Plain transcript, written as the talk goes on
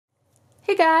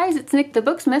Hey guys, it's Nick the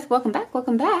Booksmith. Welcome back,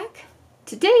 welcome back.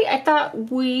 Today I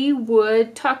thought we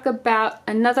would talk about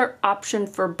another option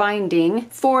for binding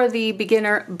for the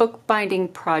beginner bookbinding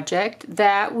project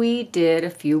that we did a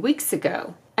few weeks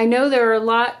ago. I know there are a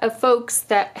lot of folks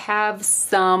that have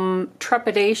some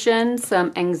trepidation,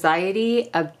 some anxiety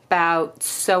about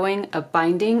sewing a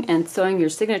binding and sewing your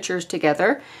signatures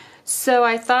together. So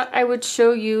I thought I would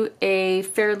show you a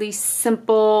fairly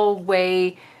simple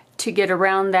way to get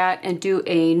around that and do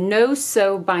a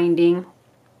no-sew binding,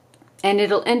 and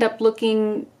it'll end up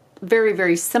looking very,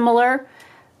 very similar,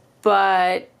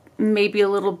 but maybe a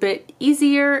little bit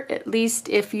easier, at least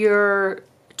if you're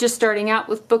just starting out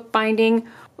with bookbinding,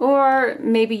 or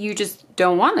maybe you just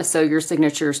don't want to sew your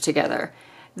signatures together.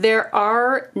 There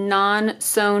are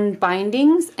non-sewn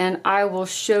bindings, and I will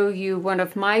show you one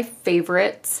of my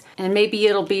favorites, and maybe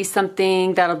it'll be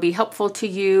something that'll be helpful to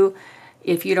you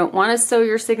if you don't want to sew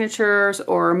your signatures,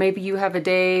 or maybe you have a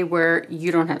day where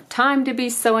you don't have time to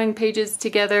be sewing pages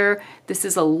together. This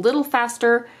is a little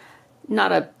faster,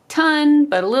 not a ton,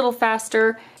 but a little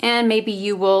faster, and maybe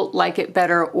you will like it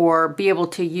better or be able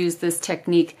to use this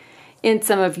technique in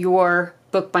some of your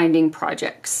bookbinding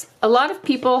projects. A lot of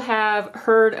people have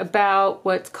heard about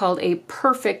what's called a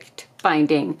perfect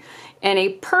binding, and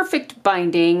a perfect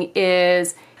binding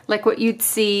is like what you'd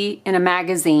see in a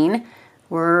magazine,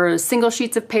 where single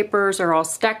sheets of papers are all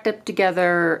stacked up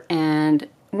together and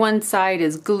one side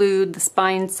is glued, the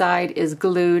spine side is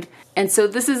glued. And so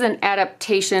this is an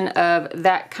adaptation of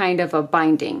that kind of a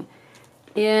binding.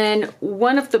 In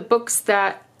one of the books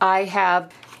that I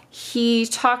have, he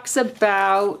talks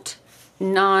about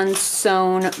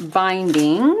non-sewn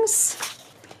bindings,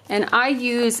 and I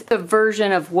use a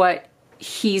version of what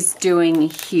he's doing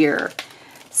here.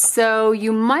 So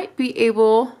you might be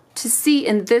able to see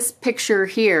in this picture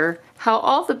here how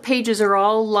all the pages are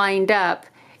all lined up,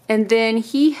 and then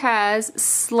he has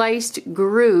sliced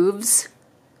grooves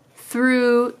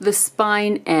through the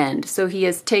spine end. So he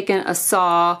has taken a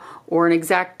saw or an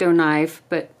X-Acto knife,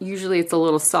 but usually it's a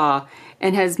little saw,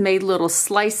 and has made little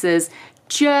slices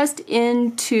just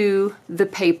into the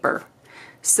paper.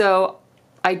 So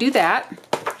I do that.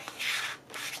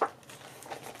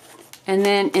 And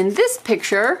then in this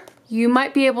picture, you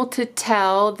might be able to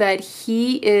tell that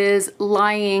he is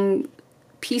laying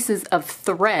pieces of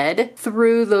thread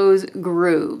through those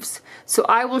grooves. So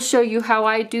I will show you how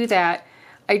I do that.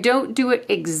 I don't do it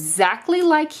exactly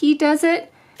like he does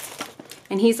it.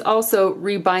 And he's also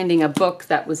rebinding a book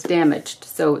that was damaged,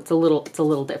 so it's a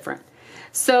little different.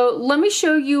 So let me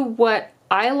show you what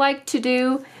I like to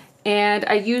do, and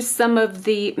I use some of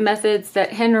the methods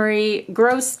that Henry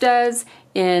Gross does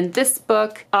in this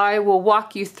book. I will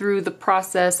walk you through the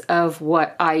process of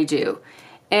what I do.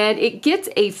 And it gets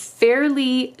a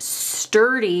fairly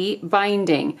sturdy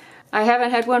binding. I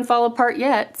haven't had one fall apart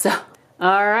yet, so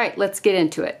all right, let's get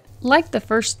into it. Like the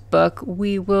first book,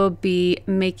 we will be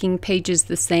making pages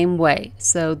the same way.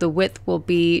 So the width will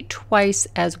be twice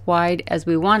as wide as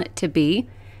we want it to be,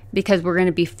 because we're going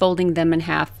to be folding them in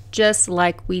half just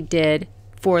like we did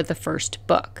for the first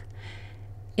book.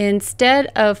 Instead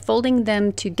of folding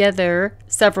them together,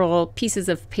 several pieces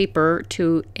of paper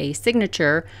to a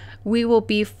signature, we will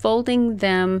be folding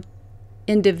them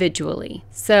individually.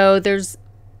 So there's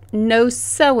no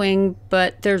sewing,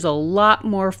 but there's a lot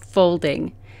more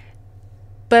folding.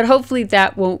 But hopefully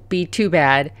that won't be too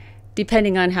bad,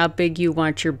 depending on how big you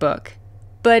want your book.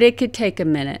 But it could take a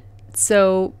minute.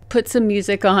 So put some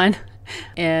music on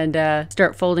and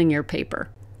start folding your paper.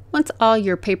 Once all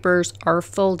your papers are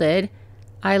folded,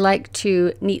 I like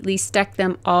to neatly stack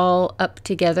them all up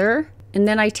together, and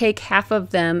then I take half of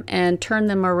them and turn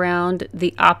them around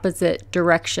the opposite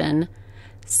direction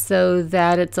so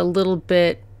that it's a little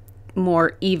bit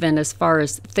more even as far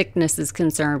as thickness is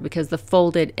concerned, because the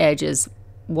folded edge is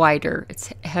wider,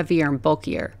 it's heavier and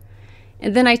bulkier.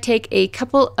 And then I take a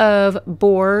couple of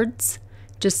boards,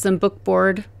 just some book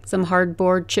board, some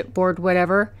hardboard, chipboard,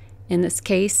 whatever in this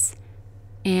case,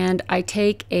 and I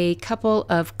take a couple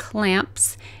of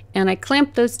clamps and I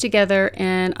clamp those together,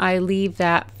 and I leave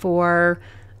that for,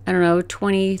 I don't know,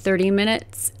 20-30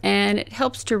 minutes, and it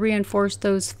helps to reinforce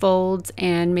those folds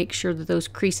and make sure that those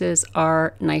creases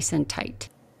are nice and tight.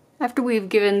 After we've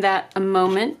given that a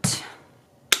moment,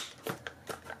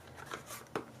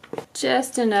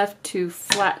 just enough to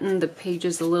flatten the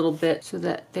pages a little bit so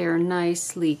that they're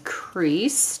nicely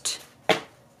creased, I'm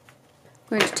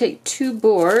going to take two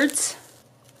boards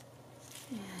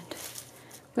and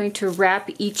I'm going to wrap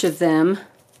each of them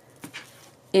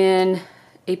in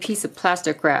a piece of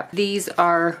plastic wrap. These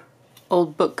are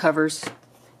old book covers,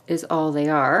 is all they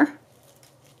are.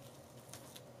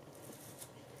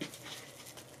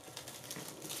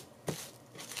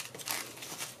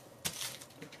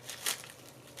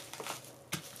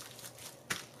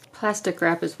 Plastic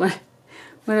wrap is one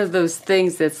of those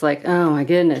things that's like, oh my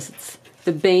goodness, it's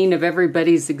the bane of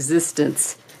everybody's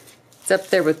existence. It's up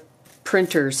there with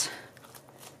printers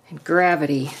and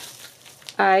gravity.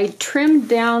 I trimmed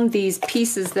down these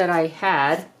pieces that I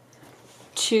had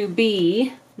to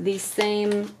be the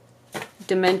same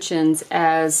dimensions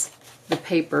as the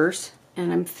papers,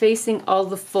 and I'm facing all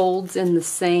the folds in the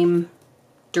same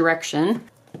direction.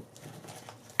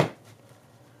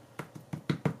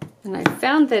 And I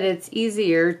found that it's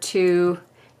easier to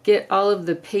get all of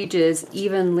the pages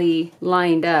evenly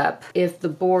lined up if the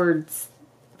boards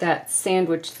that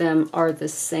sandwich them are the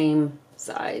same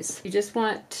size. You just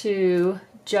want to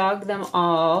jog them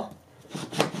all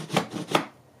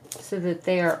so that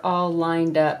they are all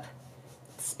lined up.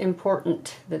 It's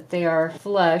important that they are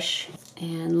flush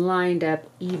and lined up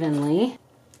evenly.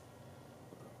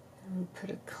 I'll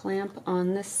put a clamp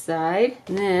on this side,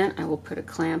 and then I will put a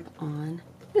clamp on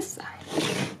this side.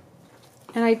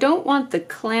 And I don't want the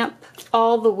clamp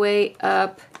all the way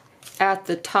up at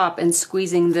the top and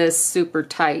squeezing this super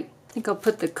tight. I think I'll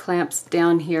put the clamps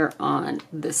down here on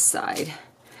this side.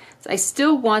 So I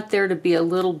still want there to be a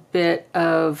little bit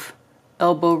of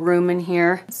elbow room in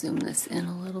here. Zoom this in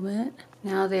a little bit.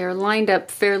 Now they are lined up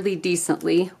fairly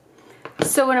decently.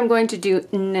 So what I'm going to do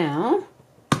now,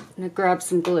 I'm going to grab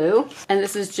some glue, and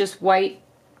this is just white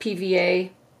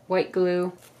PVA, white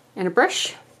glue, and a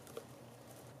brush.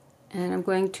 And I'm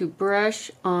going to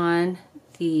brush on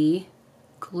the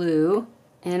glue,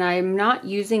 and I'm not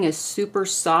using a super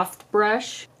soft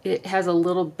brush. It has a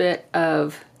little bit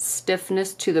of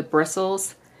stiffness to the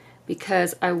bristles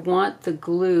because I want the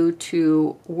glue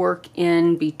to work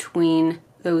in between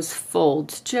those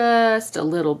folds just a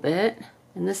little bit.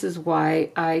 And this is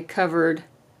why I covered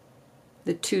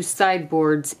the two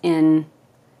sideboards in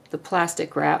the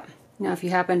plastic wrap. Now if you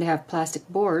happen to have plastic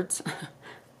boards,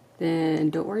 then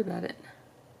don't worry about it.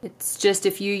 It's just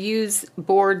if you use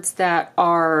boards that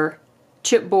are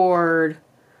chipboard,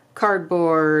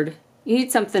 cardboard, you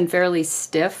need something fairly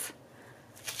stiff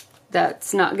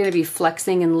that's not going to be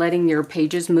flexing and letting your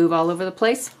pages move all over the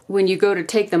place. When you go to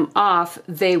take them off,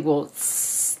 they will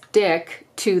stick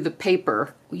to the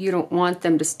paper. You don't want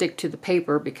them to stick to the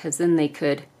paper because then they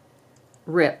could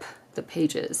rip the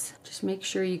pages. Just make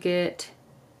sure you get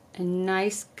a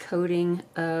nice coating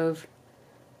of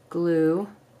glue.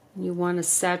 You want to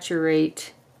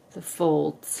saturate the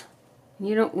folds.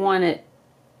 You don't want it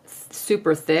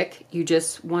super thick. You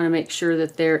just want to make sure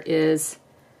that there is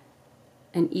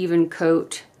an even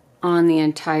coat on the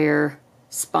entire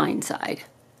spine side.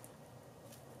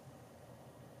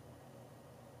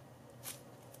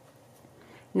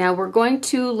 Now we're going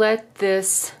to let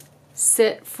this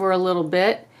sit for a little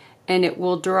bit and it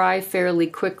will dry fairly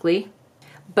quickly,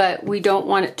 but we don't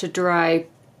want it to dry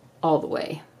all the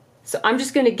way. So I'm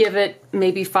just going to give it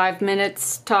maybe 5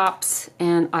 minutes tops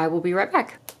and I will be right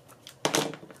back.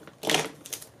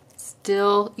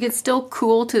 It's still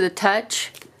cool to the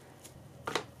touch.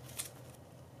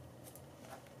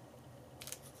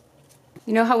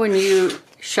 You know how when you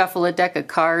shuffle a deck of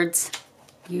cards,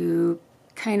 you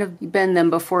kind of bend them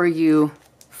before you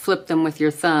flip them with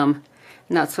your thumb?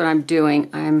 And that's what I'm doing.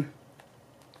 I'm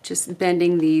just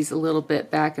bending these a little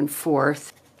bit back and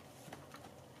forth.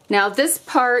 Now this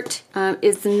part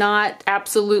is not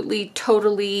absolutely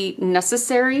totally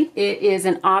necessary. It is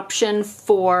an option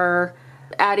for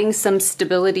adding some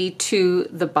stability to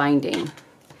the binding.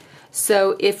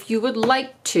 So if you would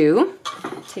like to,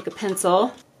 take a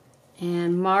pencil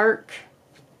and mark,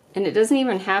 and it doesn't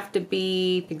even have to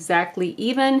be exactly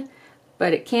even,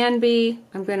 but it can be.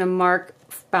 I'm going to mark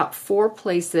about 4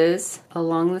 places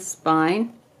along the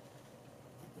spine.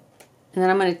 And then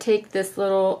I'm going to take this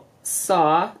little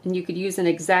saw, and you could use an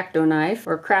X-Acto knife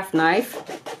or a craft knife,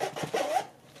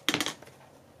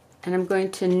 and I'm going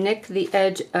to nick the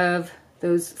edge of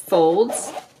those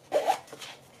folds.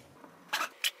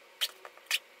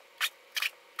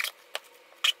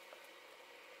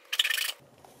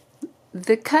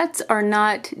 The cuts are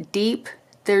not deep,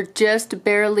 they're just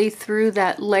barely through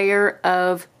that layer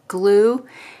of glue,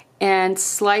 and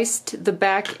sliced the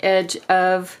back edge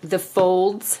of the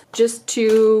folds just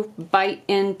to bite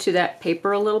into that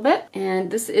paper a little bit.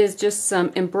 And this is just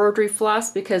some embroidery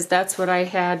floss because that's what I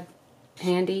had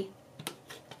handy.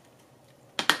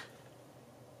 I'm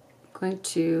going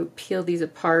to peel these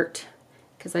apart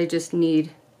because I just need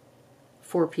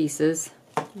 4 pieces.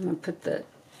 I'm going to put the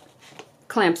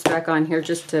clamps back on here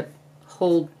just to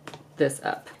hold this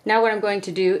up. Now what I'm going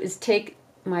to do is take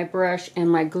my brush and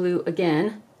my glue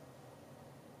again,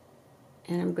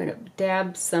 and I'm going to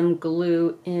dab some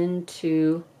glue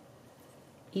into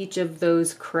each of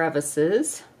those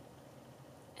crevices,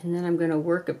 And then I'm going to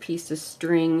work a piece of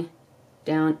string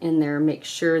down in there, make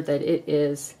sure that it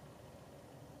is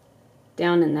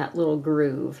down in that little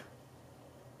groove.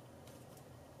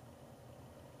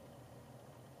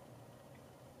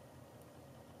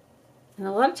 And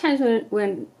a lot of times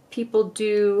when people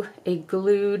do a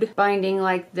glued binding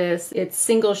like this, it's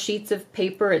single sheets of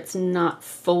paper, it's not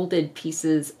folded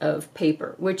pieces of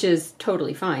paper, which is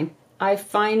totally fine. I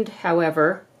find,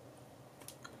 however,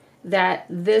 that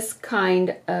this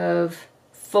kind of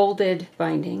folded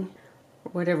binding,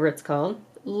 or whatever it's called,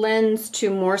 lends to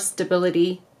more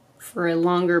stability for a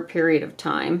longer period of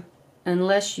time,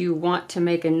 unless you want to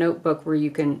make a notebook where you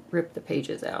can rip the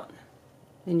pages out.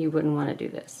 Then you wouldn't want to do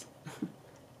this.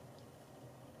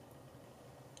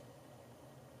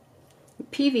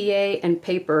 PVA and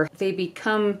paper, they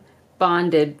become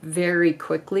bonded very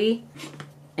quickly,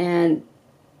 and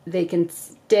they can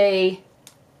stay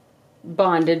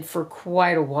bonded for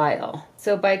quite a while.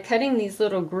 So by cutting these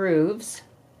little grooves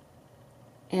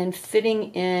and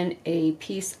fitting in a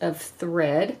piece of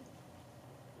thread,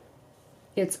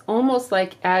 it's almost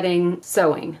like adding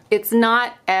sewing. It's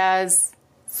not as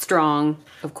strong,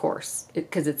 of course,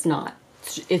 because it's not.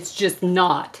 It's just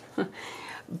not.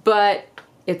 But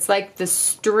it's like the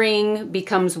string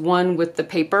becomes one with the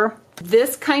paper.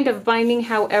 This kind of binding,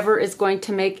 however, is going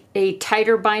to make a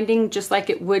tighter binding, just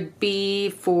like it would be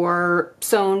for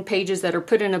sewn pages that are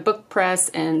put in a book press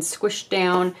and squished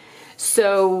down.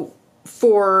 So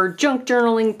for junk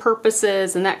journaling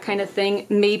purposes and that kind of thing,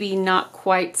 maybe not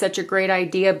quite such a great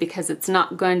idea, because it's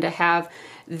not going to have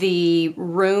the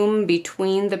room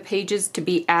between the pages to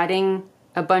be adding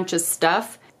a bunch of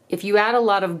stuff. If you add a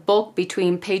lot of bulk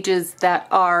between pages that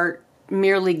are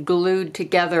merely glued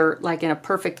together, like in a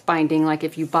perfect binding, like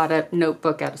if you bought a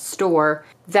notebook at a store,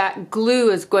 that glue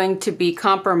is going to be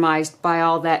compromised by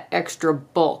all that extra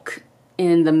bulk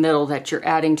in the middle that you're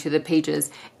adding to the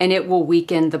pages, and it will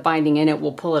weaken the binding and it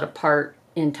will pull it apart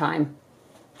in time.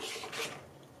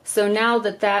 So now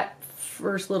that that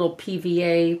first little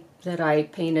PVA that I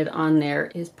painted on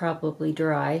there is probably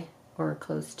dry or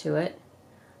close to it,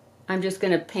 I'm just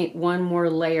going to paint one more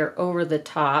layer over the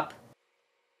top.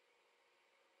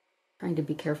 Trying to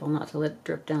be careful not to let it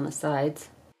drip down the sides.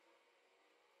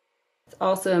 It's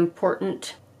also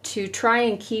important to try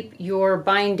and keep your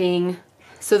binding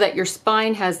so that your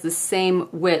spine has the same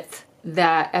width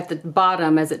that at the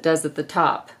bottom as it does at the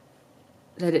top.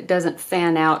 That it doesn't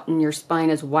fan out and your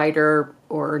spine is wider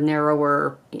or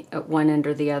narrower at one end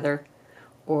or the other,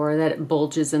 or that it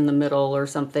bulges in the middle or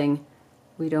something.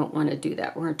 We don't want to do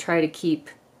that. We're going to try to keep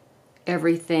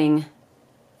everything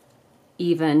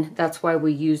even. That's why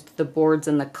we used the boards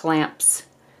and the clamps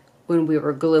when we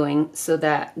were gluing, so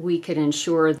that we could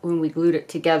ensure when we glued it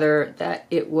together that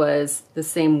it was the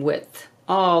same width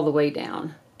all the way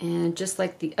down. And just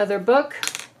like the other book,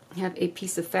 I have a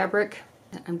piece of fabric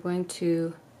that I'm going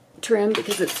to trim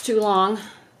because it's too long.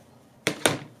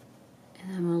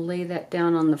 And I'm going to lay that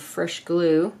down on the fresh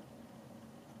glue.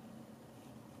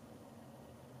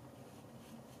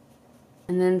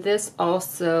 And then this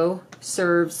also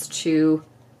serves to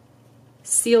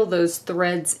seal those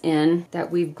threads in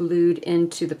that we've glued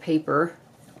into the paper.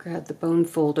 Grab the bone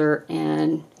folder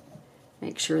and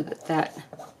make sure that that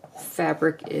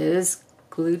fabric is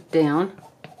glued down.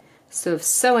 So if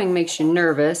sewing makes you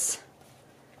nervous,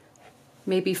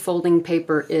 maybe folding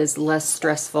paper is less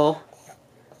stressful,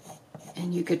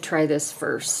 and you could try this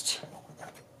first.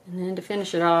 And then to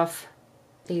finish it off,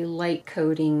 a light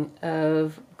coating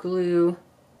of glue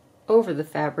over the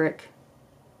fabric,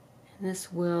 and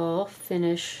this will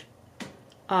finish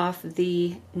off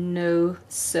the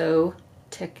no-sew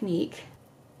technique.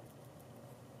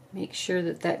 Make sure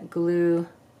that that glue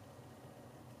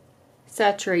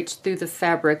saturates through the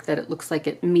fabric, that it looks like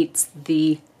it meets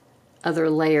the other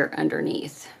layer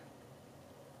underneath.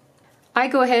 I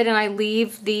go ahead and I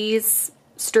leave these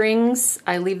strings,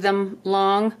 I leave them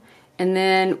long, and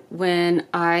then when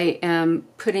I am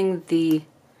putting the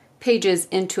pages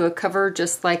into a cover,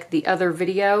 just like the other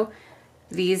video,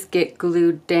 these get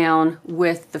glued down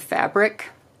with the fabric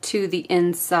to the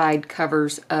inside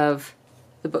covers of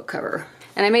the book cover.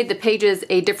 And I made the pages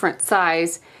a different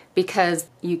size because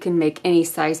you can make any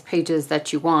size pages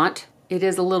that you want. It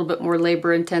is a little bit more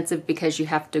labor intensive because you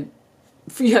have to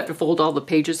fold all the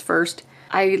pages first.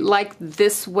 I like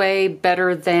this way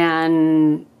better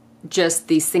than just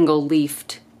the single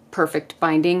leafed perfect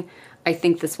binding. I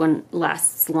think this one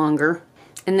lasts longer.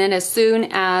 And then as soon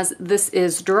as this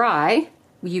is dry,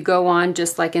 you go on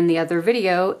just like in the other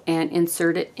video and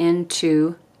insert it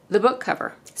into the book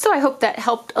cover. So I hope that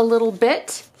helped a little bit.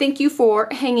 Thank you for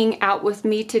hanging out with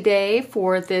me today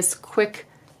for this quick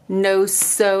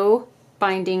no-sew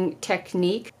binding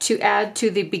technique to add to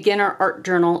the beginner art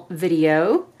journal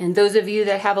video. And those of you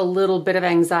that have a little bit of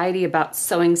anxiety about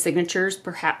sewing signatures,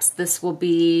 perhaps this will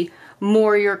be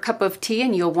more your cup of tea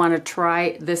and you'll want to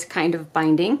try this kind of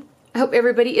binding. I hope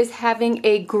everybody is having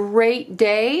a great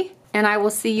day, and I will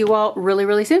see you all really,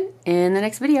 really soon in the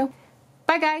next video.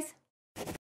 Bye, guys.